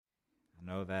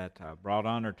I know that brought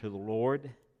honor to the Lord,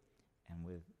 and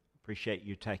we appreciate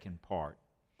you taking part.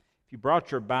 If you brought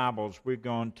your Bibles, we're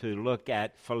going to look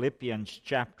at Philippians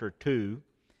chapter 2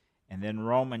 and then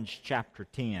Romans chapter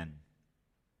 10.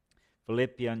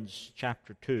 Philippians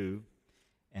chapter 2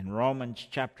 and Romans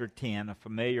chapter 10, a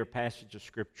familiar passage of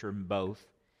Scripture in both.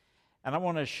 And I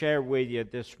want to share with you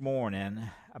this morning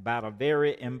about a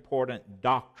very important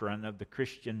doctrine of the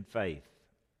Christian faith.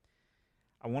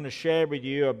 I want to share with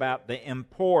you about the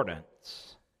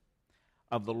importance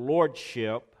of the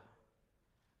Lordship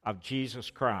of Jesus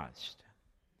Christ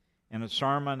in a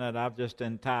sermon that I've just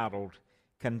entitled,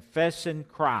 Confessing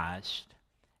Christ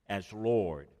as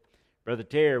Lord. Brother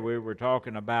Terry, we were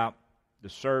talking about the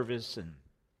service, and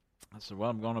I said, well,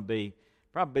 I'm going to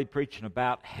probably preaching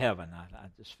about heaven. I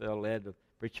just felt led to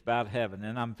preach about heaven.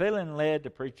 And I'm feeling led to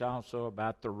preach also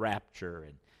about the rapture,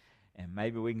 and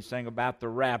maybe we can sing about the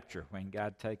rapture when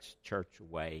God takes the church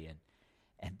away.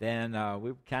 And then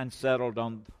we kind of settled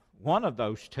on one of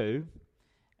those two.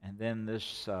 And then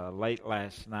this late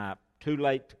last night, too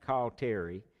late to call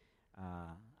Terry,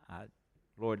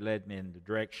 Lord led me in the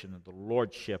direction of the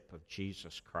Lordship of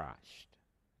Jesus Christ.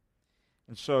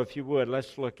 And so if you would,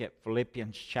 let's look at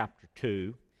Philippians chapter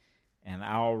 2. And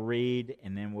I'll read,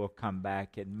 and then we'll come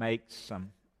back and make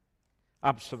some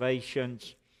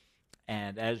observations.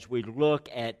 And as we look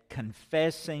at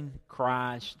confessing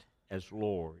Christ as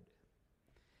Lord.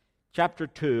 Chapter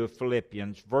 2 of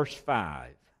Philippians, verse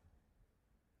 5.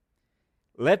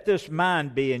 Let this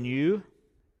mind be in you,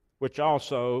 which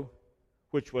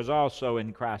was also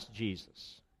in Christ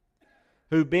Jesus,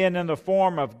 who being in the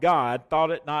form of God,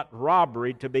 thought it not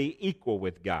robbery to be equal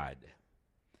with God,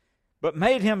 but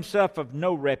made himself of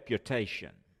no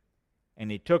reputation,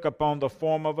 and he took upon the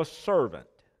form of a servant,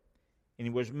 and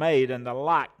he was made in the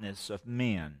likeness of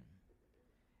men.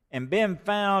 And being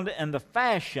found in the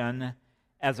fashion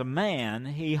as a man,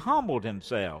 he humbled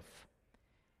himself,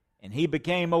 and he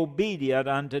became obedient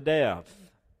unto death,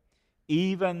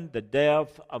 even the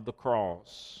death of the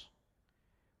cross.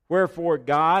 Wherefore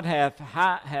God hath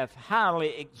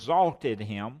highly exalted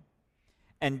him,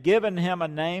 and given him a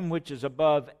name which is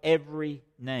above every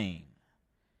name,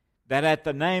 that at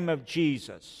the name of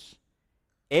Jesus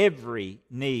every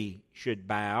knee should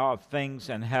bow, of things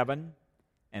in heaven,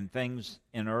 and things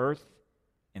in earth,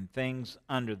 and things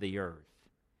under the earth,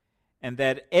 and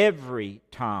that every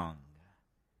tongue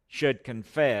should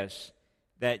confess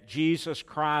that Jesus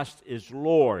Christ is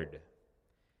Lord,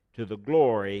 to the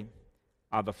glory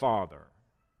of the Father.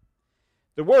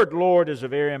 The word Lord is a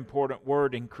very important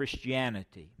word in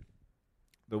Christianity.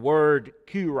 The word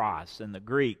Kyrios in the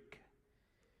Greek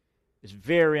is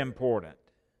very important.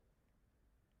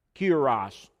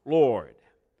 Kyrios, Lord.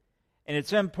 And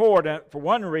it's important for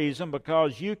one reason,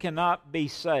 because you cannot be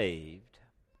saved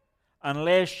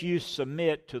unless you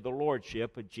submit to the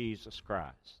Lordship of Jesus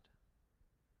Christ.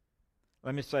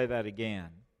 Let me say that again.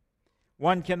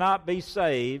 One cannot be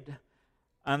saved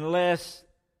unless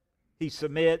he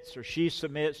submits or she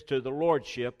submits to the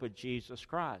Lordship of Jesus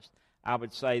Christ. I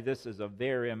would say this is a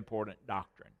very important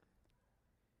doctrine.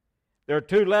 There are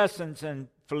two lessons in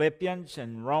Philippians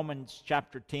and Romans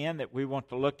chapter 10 that we want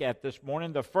to look at this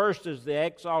morning. The first is the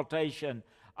exaltation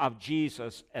of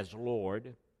Jesus as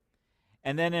Lord.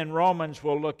 And then in Romans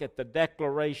we'll look at the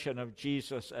declaration of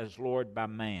Jesus as Lord by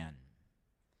man.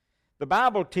 The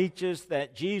Bible teaches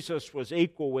that Jesus was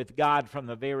equal with God from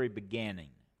the very beginning.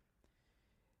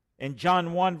 In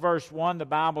John 1 verse 1, the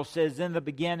Bible says, in the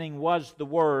beginning was the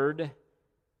Word,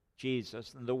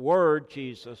 Jesus, and the Word,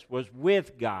 Jesus, was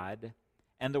with God,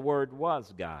 and the Word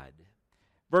was God.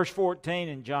 Verse 14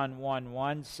 in John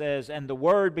 1:1 says, and the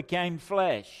Word became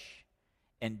flesh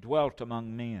and dwelt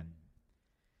among men.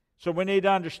 So we need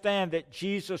to understand that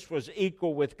Jesus was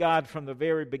equal with God from the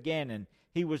very beginning.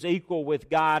 He was equal with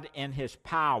God in His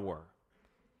power,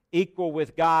 equal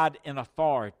with God in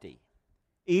authority,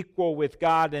 equal with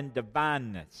God in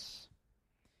divineness.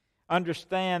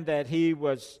 Understand that He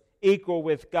was equal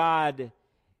with God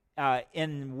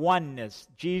in oneness.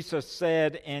 Jesus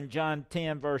said in John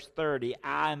 10 verse 30,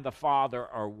 I and the Father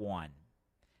are one.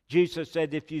 Jesus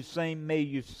said, if you've seen me,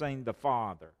 you've seen the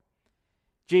Father.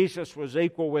 Jesus was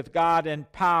equal with God in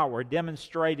power,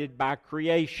 demonstrated by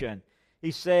creation. He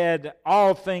said,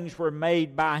 all things were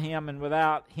made by Him, and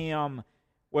without Him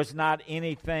was not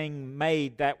anything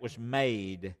made that was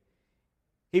made.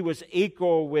 He was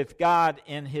equal with God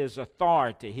in His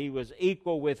authority. He was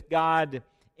equal with God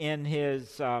in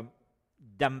His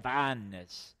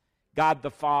divineness. God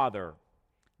the Father,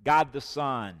 God the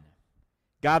Son,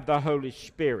 God the Holy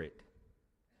Spirit.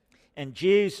 And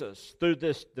Jesus, through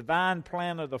this divine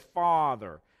plan of the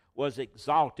Father, was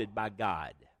exalted by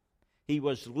God. He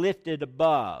was lifted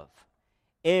above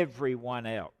everyone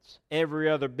else, every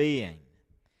other being.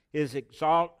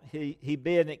 He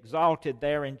being exalted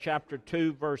there in chapter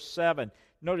 2, verse 7.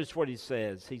 Notice what he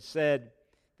says. He said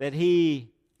that in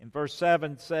verse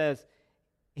 7 says,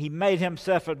 he made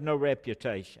himself of no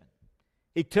reputation.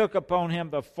 He took upon him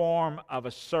the form of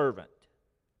a servant.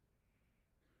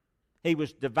 He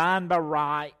was divine by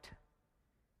right.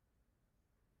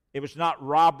 It was not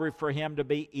robbery for him to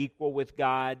be equal with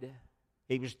God.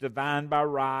 He was divine by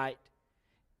right.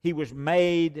 He was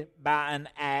made by an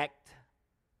act.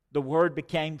 The Word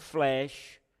became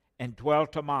flesh and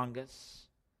dwelt among us.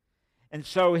 And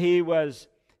so he was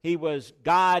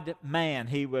God-man.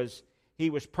 He was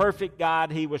perfect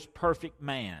God. He was perfect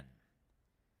man.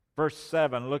 Verse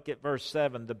 7, look at verse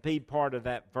 7. The B part of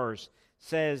that verse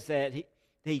says that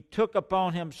he took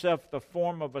upon himself the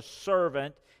form of a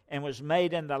servant and was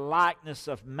made in the likeness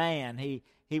of man.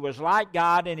 He was like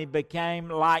God and he became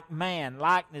like man.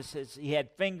 Likeness is he had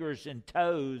fingers and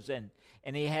toes and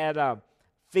he had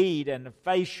feet and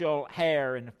facial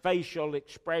hair and facial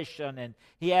expression, and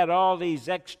he had all these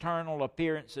external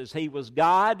appearances. He was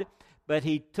God, but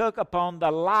he took upon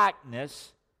the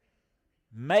likeness,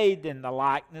 made in the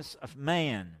likeness of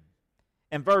man.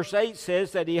 And verse 8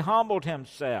 says that he humbled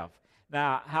himself.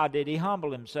 Now, how did he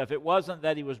humble himself? It wasn't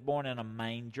that he was born in a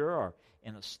manger or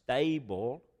in a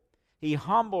stable. He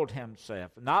humbled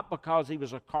himself, not because he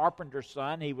was a carpenter's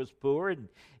son. He was poor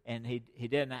and he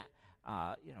didn't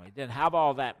he didn't have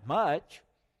all that much.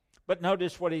 But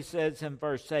notice what he says in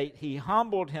verse 8. He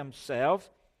humbled himself.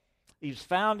 He was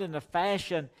found in the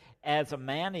fashion as a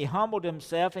man. He humbled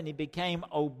himself and he became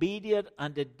obedient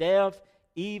unto death,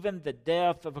 even the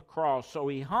death of a cross. So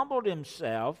he humbled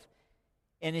himself,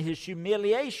 and his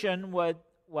humiliation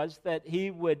was that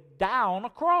he would die on a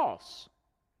cross.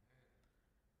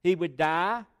 He would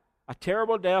die a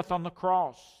terrible death on the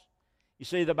cross. You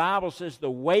see, the Bible says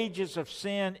the wages of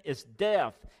sin is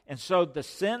death. And so the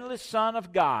sinless Son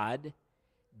of God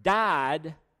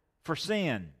died for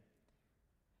sin.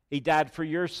 He died for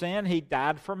your sin. He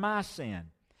died for my sin.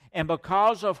 And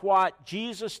because of what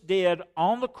Jesus did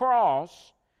on the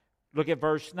cross, look at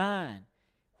verse 9.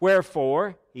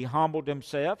 Wherefore, he humbled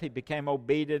himself. He became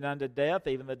obedient unto death,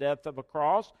 even the death of a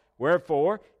cross.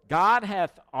 Wherefore, God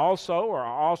hath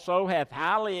also hath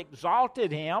highly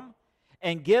exalted him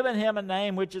and given him a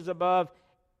name which is above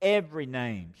every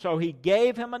name. So he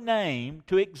gave him a name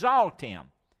to exalt him.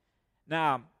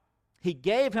 Now, he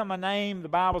gave him a name, the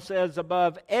Bible says,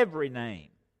 above every name.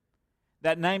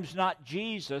 That name's not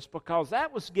Jesus, because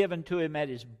that was given to him at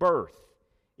his birth.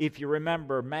 If you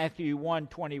remember Matthew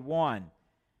 1:21,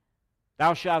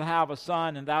 thou shalt have a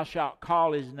son, and thou shalt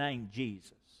call his name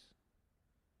Jesus.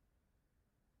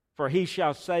 For he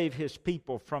shall save his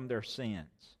people from their sins.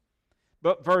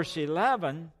 But verse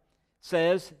 11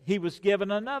 says he was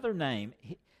given another name,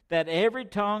 that every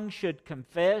tongue should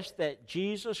confess that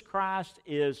Jesus Christ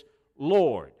is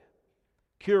Lord,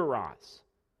 Kyrios,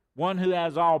 one who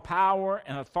has all power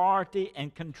and authority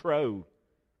and control.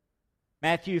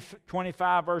 Matthew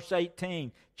 25, verse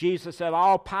 18, Jesus said,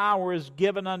 all power is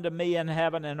given unto me in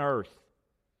heaven and earth.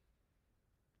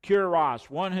 Kyrios,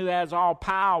 one who has all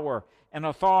power and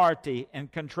authority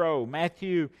and control.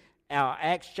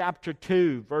 Acts chapter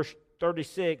 2, verse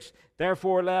 36,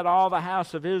 therefore let all the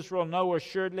house of Israel know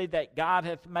assuredly that God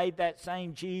hath made that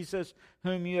same Jesus,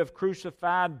 whom you have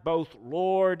crucified, both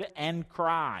Lord and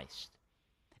Christ.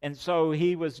 And so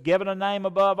he was given a name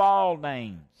above all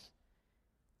names,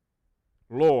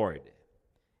 Lord.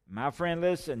 My friend,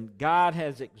 listen, God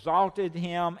has exalted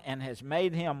him and has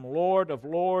made him Lord of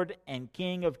lords and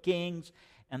King of kings,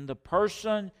 and the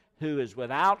person who is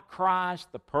without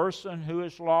Christ, the person who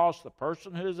is lost, the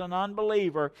person who is an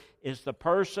unbeliever, is the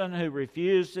person who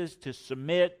refuses to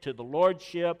submit to the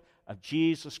lordship of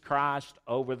Jesus Christ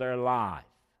over their life.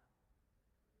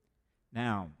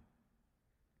 Now,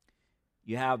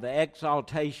 you have the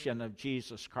exaltation of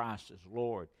Jesus Christ as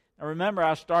Lord. Now remember,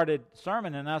 I started the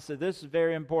sermon and I said this is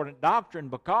very important doctrine,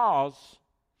 because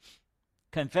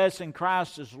confessing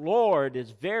Christ as Lord is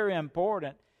very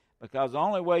important. Because the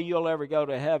only way you'll ever go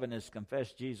to heaven is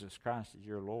confess Jesus Christ as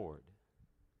your Lord.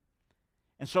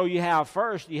 And so you have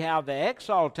the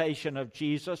exaltation of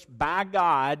Jesus by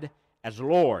God as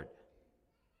Lord.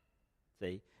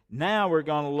 See, now we're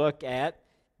going to look at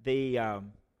the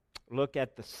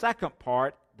second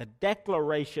part, the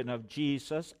declaration of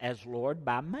Jesus as Lord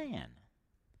by man.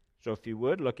 So if you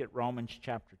would, look at Romans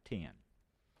chapter 10.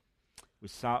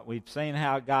 We've seen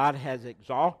how God has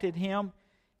exalted him.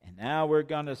 And now we're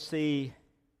going to see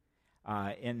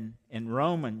in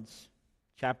Romans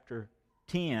chapter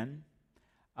 10,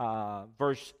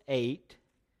 verse 8,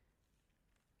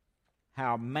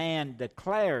 how man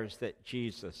declares that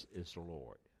Jesus is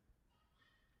Lord.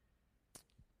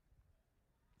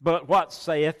 But what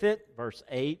saith it? Verse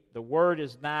 8, the word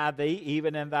is nigh thee,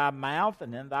 even in thy mouth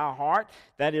and in thy heart.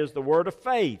 That is the word of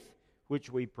faith which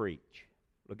we preach.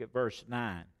 Look at verse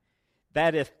 9.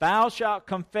 That if thou shalt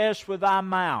confess with thy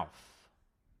mouth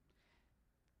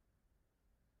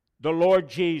the Lord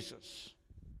Jesus,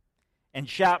 and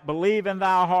shalt believe in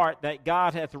thy heart that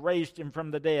God hath raised him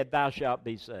from the dead, thou shalt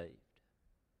be saved.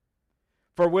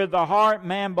 For with the heart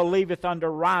man believeth unto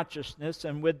righteousness,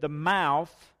 and with the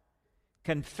mouth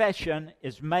confession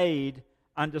is made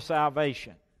unto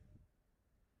salvation.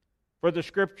 For the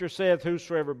Scripture saith,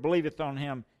 whosoever believeth on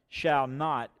him shall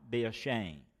not be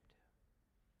ashamed.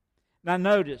 Now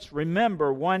notice,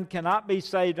 remember, one cannot be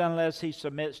saved unless he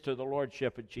submits to the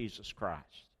Lordship of Jesus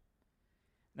Christ.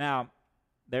 Now,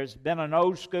 there's been an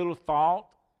old school of thought.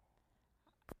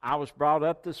 I was brought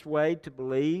up this way to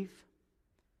believe.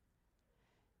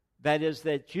 That is,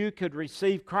 that you could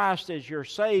receive Christ as your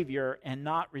Savior and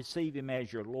not receive Him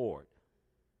as your Lord.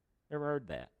 Ever heard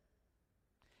that?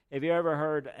 Have you ever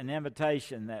heard an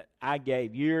invitation that I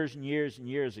gave years and years and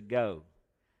years ago?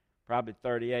 Probably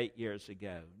 38 years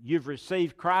ago. You've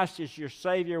received Christ as your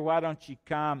Savior. Why don't you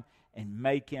come and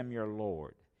make Him your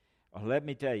Lord? Well, let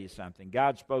me tell you something.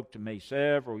 God spoke to me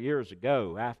several years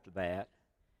ago after that.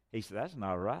 He said, that's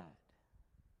not right.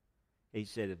 He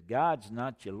said, if God's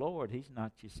not your Lord, He's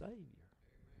not your Savior.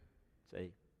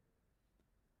 See?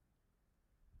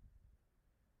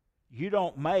 You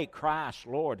don't make Christ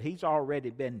Lord. He's already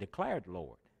been declared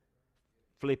Lord.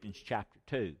 Philippians chapter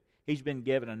 2. He's been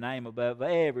given a name above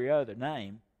every other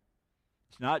name.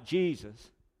 It's not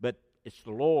Jesus, but it's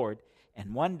the Lord.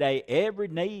 And one day every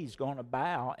knee's going to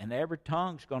bow and every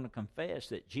tongue's going to confess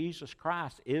that Jesus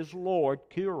Christ is Lord,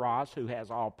 Kyrios, who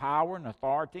has all power and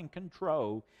authority and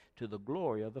control, to the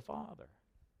glory of the Father.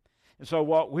 And so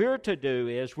what we're to do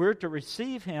is we're to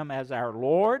receive Him as our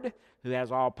Lord, who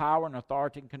has all power and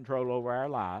authority and control over our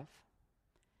life,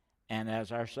 and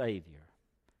as our Savior,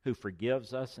 who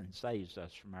forgives us and saves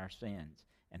us from our sins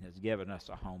and has given us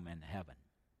a home in heaven.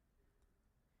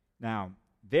 Now,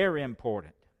 very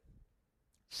important.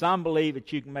 Some believe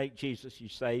that you can make Jesus your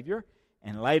Savior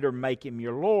and later make Him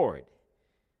your Lord.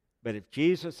 But if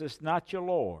Jesus is not your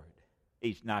Lord,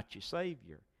 He's not your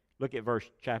Savior. Look at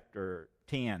chapter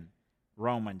 10,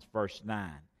 Romans verse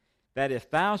 9. That if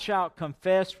thou shalt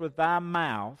confess with thy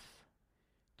mouth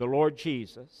the Lord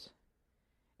Jesus,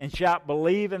 and shalt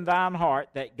believe in thine heart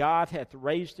that God hath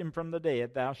raised Him from the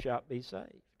dead, thou shalt be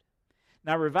saved.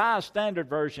 Now, Revised Standard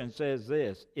Version says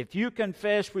this: if you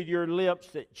confess with your lips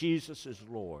that Jesus is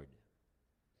Lord.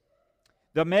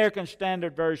 The American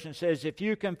Standard Version says, if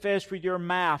you confess with your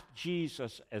mouth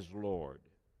Jesus as Lord.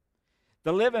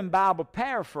 The Living Bible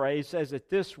Paraphrase says it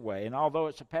this way, and although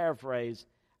it's a paraphrase,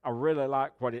 I really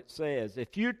like what it says.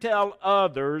 If you tell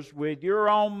others with your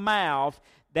own mouth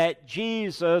that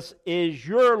Jesus is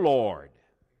your Lord,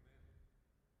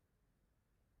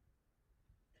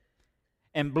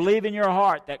 and believe in your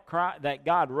heart that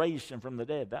God raised Him from the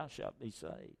dead, thou shalt be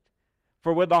saved.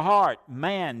 For with the heart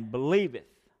man believeth,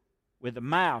 with the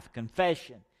mouth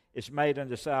confession is made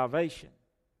unto salvation.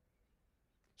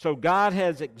 So God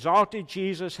has exalted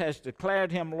Jesus, has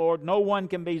declared Him Lord. No one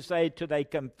can be saved till they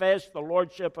confess the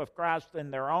Lordship of Christ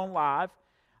in their own life,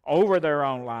 over their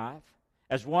own life,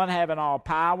 as one having all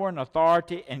power and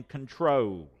authority and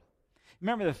control.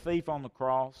 Remember the thief on the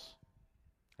cross?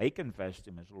 He confessed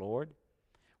Him as Lord.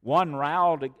 One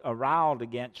riled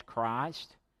against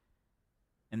Christ,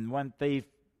 and one thief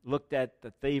looked at the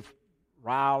thief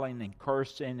riling and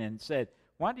cursing and said,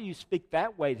 why do you speak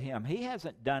that way to him? He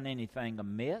hasn't done anything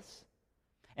amiss.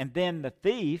 And then the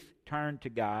thief turned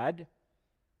to God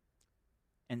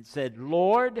and said,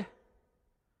 Lord,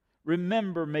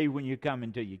 remember me when you come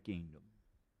into your kingdom.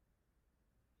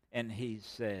 And he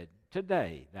said,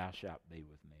 today thou shalt be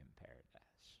with me in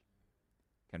paradise.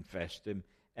 Confessed Him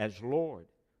as Lord.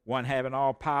 One having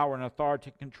all power and authority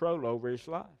and control over his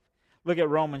life. Look at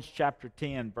Romans chapter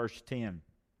 10, verse 10.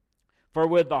 For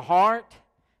with the heart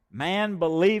man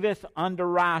believeth unto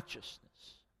righteousness,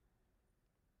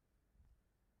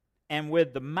 and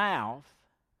with the mouth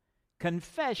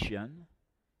confession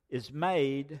is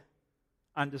made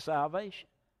unto salvation.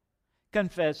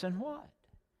 Confessing what?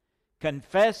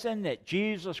 Confessing that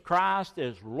Jesus Christ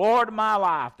is Lord of my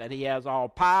life, that He has all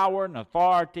power and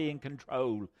authority and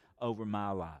control over my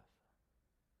life.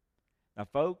 Now,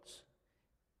 folks,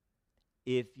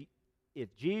 if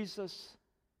Jesus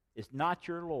is not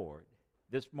your Lord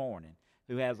this morning,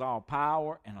 who has all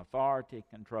power and authority and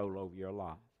control over your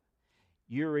life.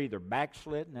 You're either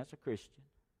backslidden as a Christian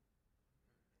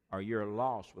or you're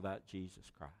lost without Jesus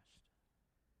Christ.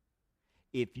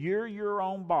 If you're your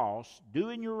own boss,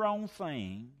 doing your own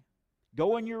thing,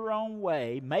 going your own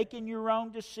way, making your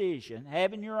own decision,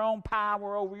 having your own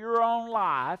power over your own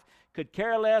life, could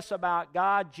care less about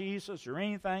God, Jesus, or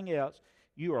anything else,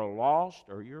 you are lost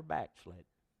or you're backslidden.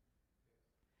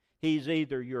 He's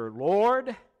either your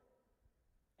Lord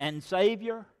and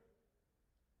Savior,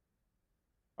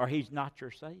 or He's not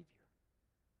your Savior.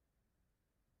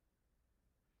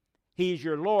 He's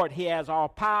your Lord. He has all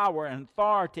power and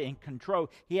authority and control.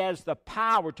 He has the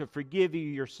power to forgive you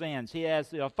your sins. He has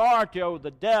the authority over the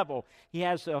devil. He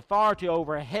has the authority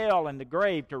over hell and the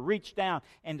grave to reach down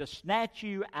and to snatch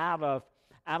you out of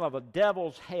a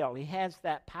devil's hell. He has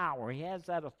that power. He has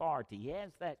that authority. He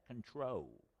has that control.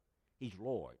 He's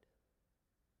Lord.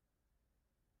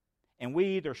 And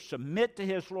we either submit to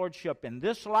His lordship in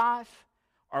this life,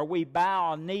 or we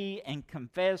bow a knee and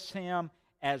confess Him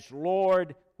as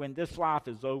Lord when this life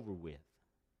is over with.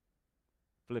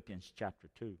 Philippians chapter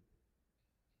 2.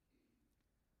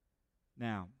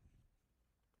 Now,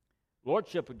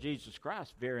 lordship of Jesus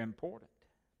Christ, very important.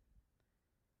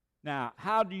 Now,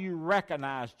 how do you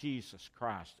recognize Jesus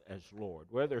Christ as Lord?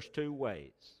 Well, there's two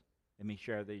ways. Let me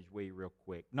share these with you real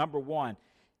quick. Number one,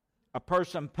 a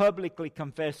person publicly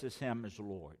confesses Him as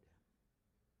Lord,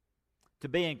 to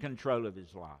be in control of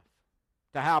his life,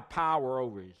 to have power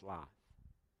over his life.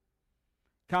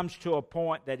 Comes to a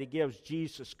point that he gives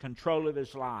Jesus control of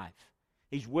his life.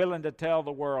 He's willing to tell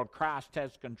the world, Christ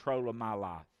has control of my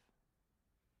life.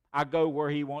 I go where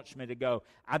He wants me to go.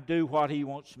 I do what He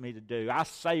wants me to do. I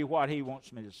say what He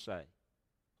wants me to say.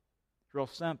 It's real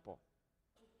simple.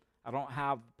 I don't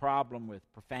have a problem with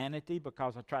profanity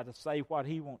because I try to say what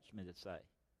He wants me to say.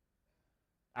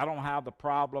 I don't have the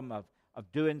problem of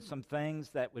doing some things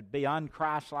that would be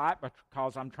un-Christ-like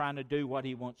because I'm trying to do what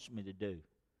He wants me to do.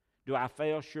 Do I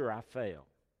fail? Sure, I fail.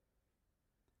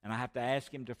 And I have to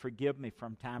ask Him to forgive me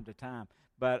from time to time.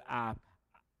 But I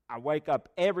wake up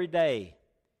every day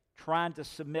trying to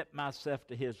submit myself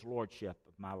to His lordship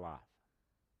of my life.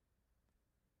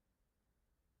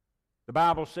 The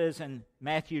Bible says in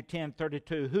Matthew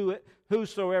 10:32,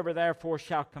 whosoever therefore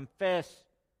shall confess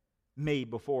me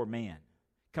before men.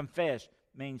 Confess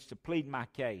means to plead my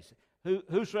case.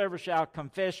 Whosoever shall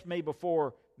confess me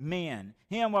before men,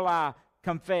 him will I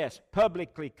confess,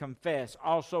 publicly confess,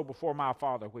 also before my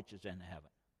Father which is in heaven.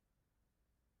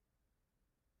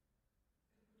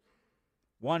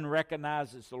 One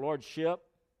recognizes the lordship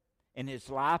in his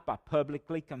life by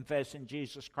publicly confessing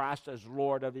Jesus Christ as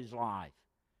Lord of his life.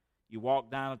 You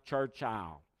walk down a church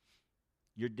aisle,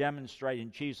 you're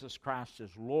demonstrating Jesus Christ as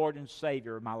Lord and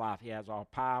Savior of my life. He has all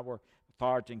power,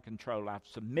 authority, and control. I've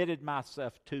submitted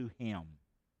myself to Him.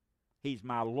 He's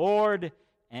my Lord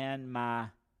and my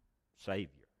Savior.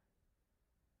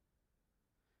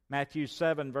 Matthew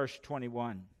 7, verse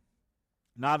 21.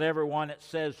 Not everyone that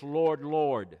says, Lord,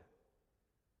 Lord.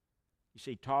 You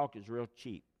see, talk is real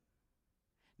cheap.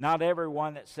 Not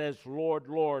everyone that says, Lord,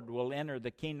 Lord, will enter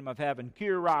the kingdom of heaven.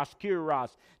 Kyrios,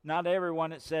 Kyrios. Not everyone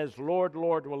that says, Lord,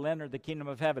 Lord, will enter the kingdom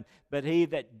of heaven, but he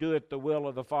that doeth the will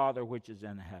of the Father which is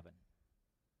in heaven.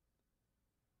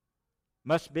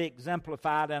 Must be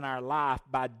exemplified in our life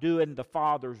by doing the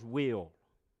Father's will.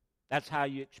 That's how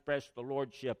you express the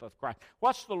lordship of Christ.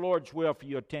 What's the Lord's will for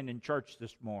you attending church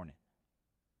this morning?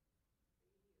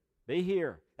 Be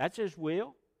here. That's His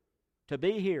will, to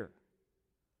be here.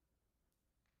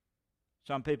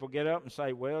 Some people get up and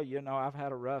say, well, I've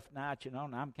had a rough night, and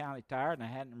I'm kind of tired, and I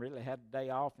hadn't really had a day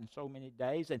off in so many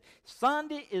days. And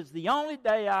Sunday is the only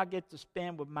day I get to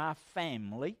spend with my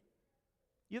family.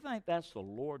 You think that's the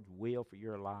Lord's will for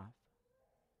your life?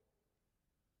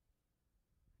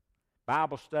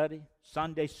 Bible study,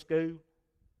 Sunday school,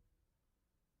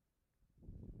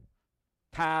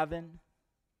 tithing.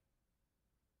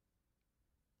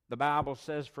 The Bible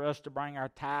says for us to bring our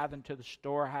tithe into the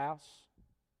storehouse.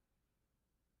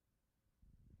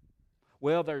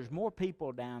 Well, there's more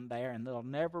people down there, and they'll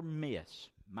never miss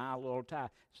my little tithe.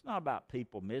 It's not about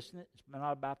people missing it. It's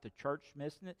not about the church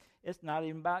missing it. It's not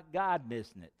even about God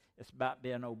missing it. It's about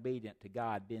being obedient to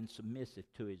God, being submissive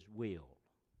to His will.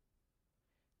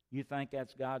 You think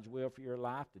that's God's will for your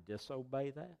life, to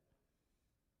disobey that?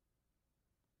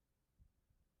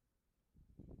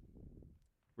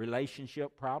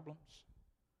 Relationship problems?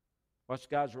 What's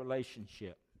God's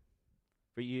relationship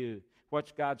for you?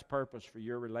 What's God's purpose for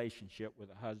your relationship with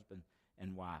a husband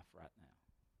and wife right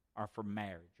now? Or for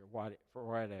marriage, or for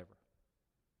whatever.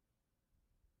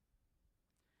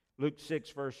 Luke 6,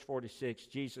 verse 46,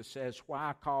 Jesus says,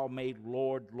 "Why call me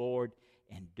Lord, Lord,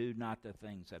 and do not the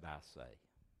things that I say?"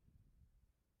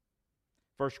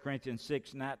 1 Corinthians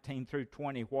 6, 19 through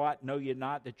 20, "What? Know ye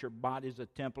not that your body is a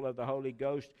temple of the Holy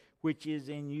Ghost, which is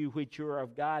in you, which you are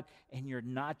of God, and you're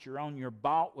not your own, you're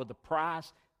bought with a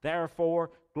price?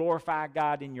 Therefore, glorify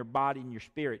God in your body and your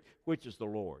spirit," which is the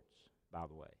Lord's, by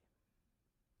the way.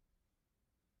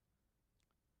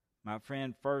 My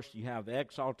friend, first you have the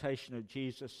exaltation of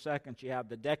Jesus. Second, you have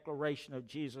the declaration of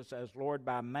Jesus as Lord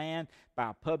by man,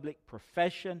 by public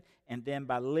profession, and then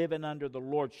by living under the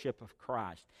lordship of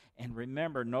Christ. And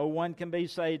remember, no one can be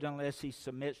saved unless he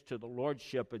submits to the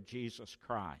lordship of Jesus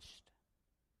Christ.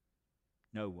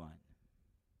 No one.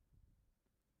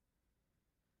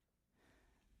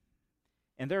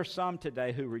 And there are some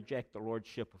today who reject the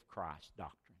lordship of Christ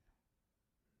doctrine.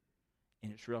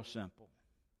 And it's real simple.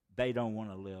 They don't want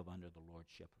to live under the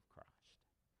lordship of Christ.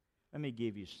 Let me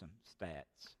give you some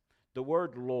stats. The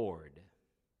word Lord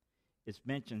is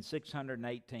mentioned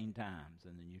 618 times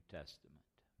in the New Testament.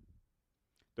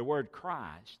 The word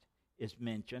Christ is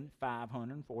mentioned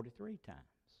 543 times.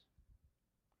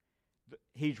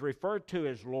 He's referred to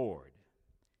as Lord,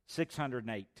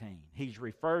 618.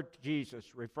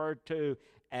 Jesus referred to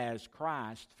as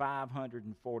Christ,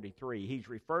 543. He's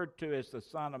referred to as the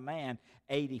Son of Man,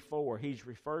 84. He's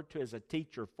referred to as a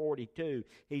teacher, 42.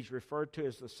 He's referred to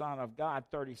as the Son of God,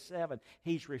 37.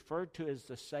 He's referred to as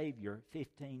the Savior,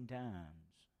 15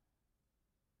 times.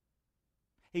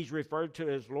 He's referred to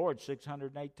as Lord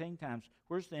 618 times.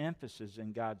 Where's the emphasis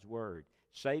in God's Word?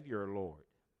 Savior or Lord?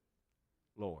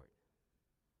 Lord.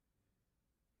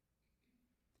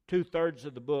 2/3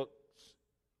 of the books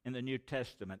in the New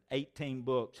Testament, 18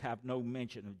 books, have no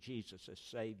mention of Jesus as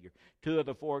Savior. 2 of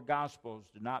the 4 Gospels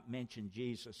do not mention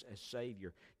Jesus as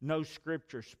Savior. No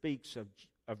Scripture speaks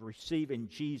of receiving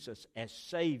Jesus as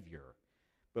Savior,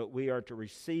 but we are to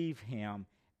receive Him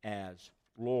as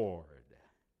Lord.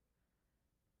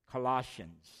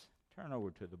 Colossians. Turn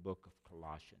over to the book of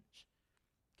Colossians.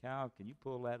 Cal, can you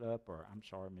pull that up? Or, I'm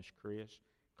sorry, Miss Chris.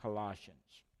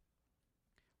 Colossians.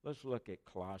 Let's look at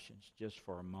Colossians just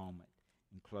for a moment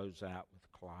and close out with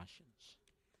Colossians.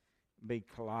 Be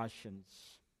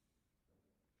Colossians.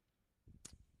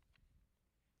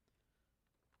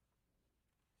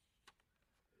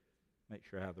 Make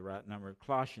sure I have the right number.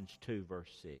 Colossians 2,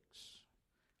 verse 6.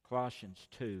 Colossians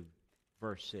 2,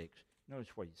 verse 6.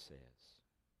 Notice what he says.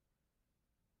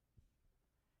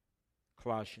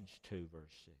 Colossians 2,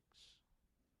 verse 6.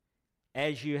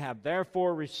 "As you have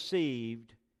therefore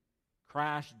received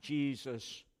Christ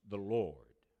Jesus the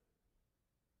Lord,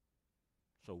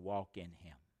 so walk in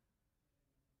Him."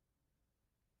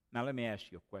 Now let me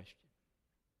ask you a question.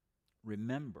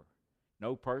 Remember,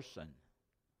 no person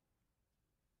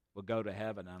will go to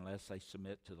heaven unless they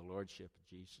submit to the lordship of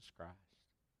Jesus Christ.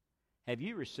 Have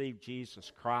you received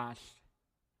Jesus Christ,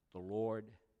 the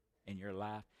Lord, in your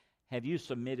life? Have you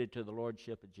submitted to the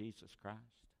lordship of Jesus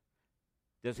Christ?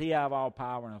 Does He have all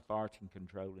power and authority and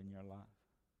control in your life?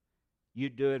 You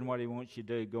doing what He wants you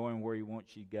to do, going where He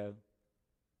wants you to go,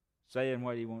 saying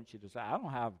what He wants you to say. I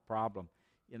don't have a problem.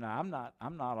 You know, I'm not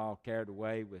all carried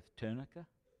away with Tunica.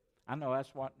 I know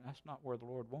that's not where the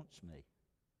Lord wants me.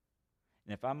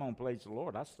 And if I'm going to please the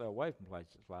Lord, I stay away from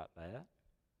places like that.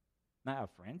 Now I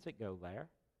have friends that go there.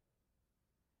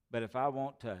 But if I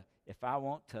want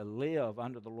to live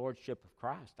under the lordship of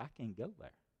Christ, I can go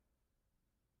there.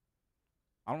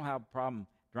 I don't have a problem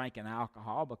drinking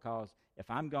alcohol, because if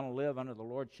I'm going to live under the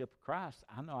lordship of Christ,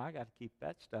 I know I got to keep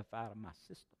that stuff out of my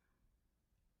system.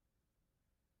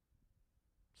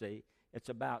 See, it's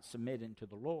about submitting to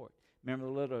the Lord. Remember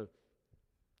the little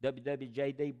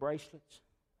WWJD bracelets?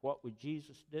 What would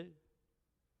Jesus do?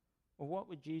 Well, what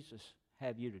would Jesus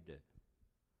have you to do?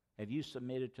 Have you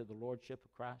submitted to the lordship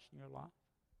of Christ in your life?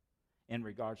 In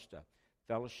regards to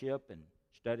fellowship and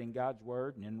studying God's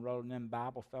Word and enrolling in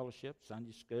Bible fellowship,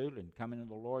 Sunday school, and coming to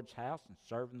the Lord's house and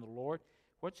serving the Lord.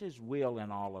 What's His will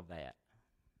in all of that?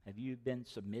 Have you been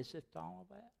submissive to all of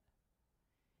that?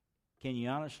 Can you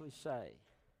honestly say,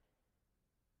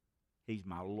 He's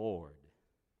my Lord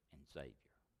and Savior?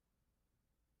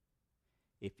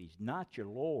 If He's not your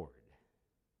Lord,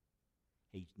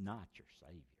 He's not your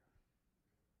Savior.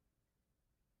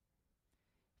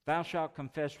 Thou shalt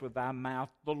confess with thy mouth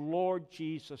the Lord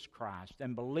Jesus Christ,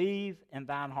 and believe in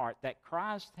thine heart that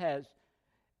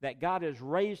God has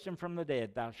raised Him from the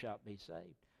dead, thou shalt be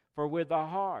saved. For with the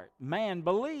heart man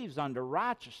believes unto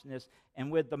righteousness,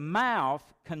 and with the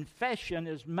mouth confession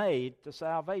is made to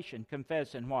salvation.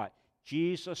 Confessing what?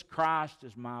 Jesus Christ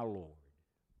is my Lord.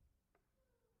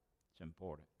 It's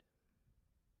important.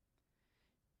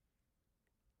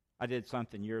 I did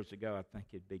something years ago. I think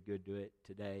it'd be good to do it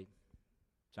today.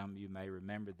 Some of you may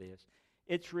remember this.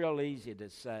 It's real easy to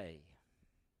say,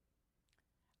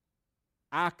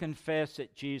 I confess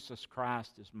that Jesus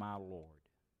Christ is my Lord.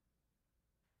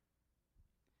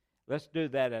 Let's do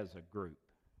that as a group.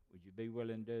 Would you be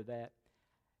willing to do that?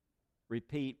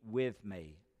 Repeat with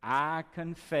me. I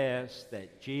confess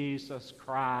that Jesus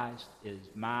Christ is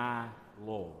my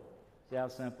Lord. See how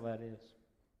simple that is?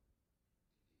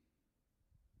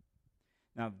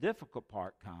 Now, the difficult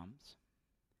part comes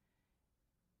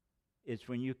is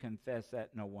when you confess that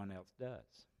no one else does.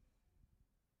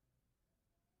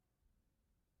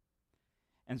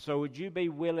 And so would you be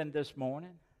willing this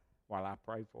morning while I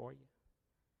pray for you?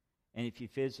 And if you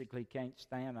physically can't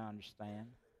stand, I understand.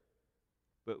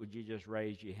 But would you just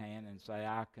raise your hand and say,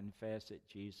 I confess that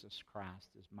Jesus Christ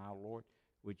is my Lord?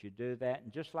 Would you do that?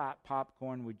 And just like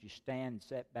popcorn, would you stand and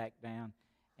sit back down?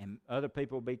 And other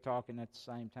people will be talking at the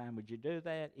same time. Would you do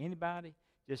that? Anybody?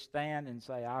 Just stand and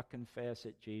say, I confess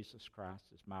that Jesus Christ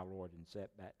is my Lord, and sit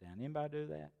back down. Anybody do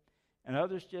that? And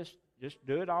others just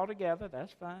do it all together.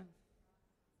 That's fine.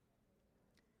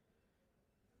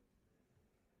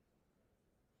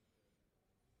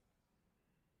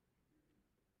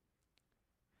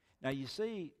 Now, you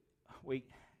see, we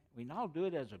all do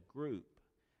it as a group,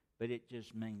 but it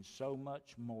just means so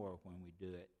much more when we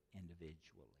do it individually.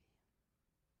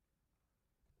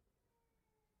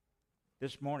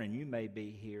 This morning, you may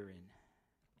be here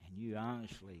and you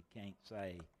honestly can't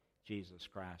say Jesus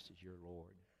Christ is your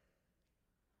Lord.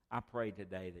 I pray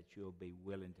today that you'll be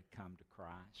willing to come to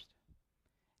Christ.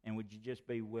 And would you just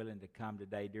be willing to come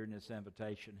today during this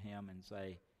invitation hymn and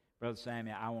say, Brother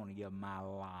Samuel, I want to give my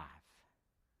life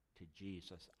to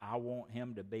Jesus. I want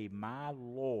him to be my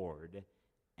Lord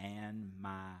and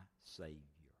my Savior.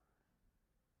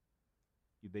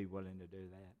 You be willing to do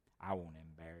that? I won't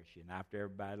embarrass you. And after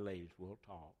everybody leaves, we'll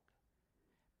talk.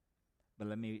 But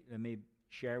let me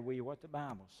share with you what the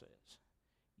Bible says.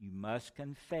 You must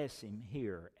confess him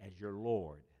here as your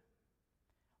Lord,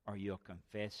 or you'll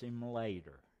confess him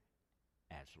later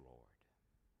as Lord.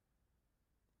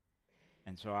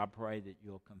 And so I pray that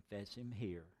you'll confess him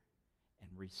here and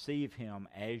receive him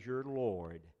as your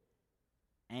Lord,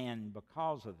 and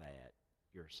because of that,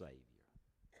 your Savior.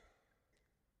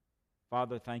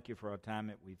 Father, thank you for a time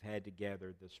that we've had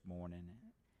together this morning.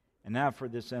 And now for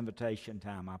this invitation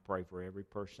time, I pray for every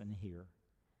person here.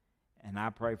 And I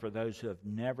pray for those who have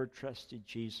never trusted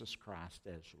Jesus Christ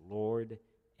as Lord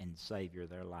and Savior of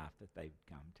their life, that they would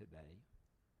come today.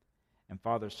 And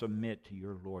Father, submit to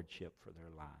your Lordship for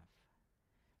their life.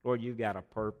 Lord, you've got a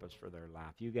purpose for their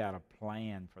life. You've got a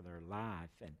plan for their life.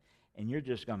 And you're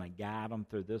just going to guide them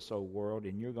through this old world,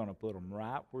 and you're going to put them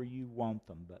right where you want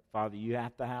them. But, Father, you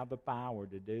have to have the power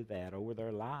to do that over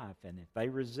their life. And if they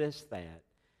resist that,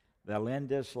 they'll end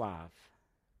this life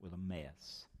with a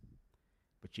mess.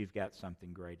 But you've got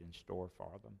something great in store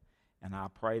for them. And I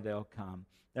pray they'll come.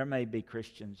 There may be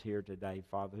Christians here today,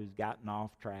 Father, who's gotten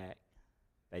off track.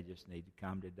 They just need to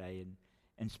come today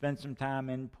and spend some time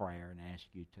in prayer and ask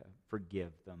you to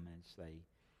forgive them as they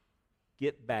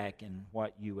get back in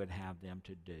what you would have them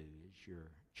to do as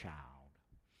your child.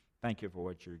 Thank you for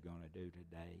what you're going to do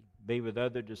today. Be with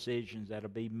other decisions that will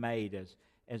be made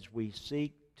as we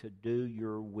seek to do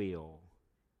your will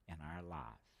in our life.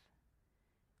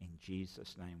 In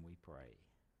Jesus' name we pray.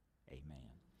 Amen.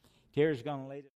 Terry's going to lead us.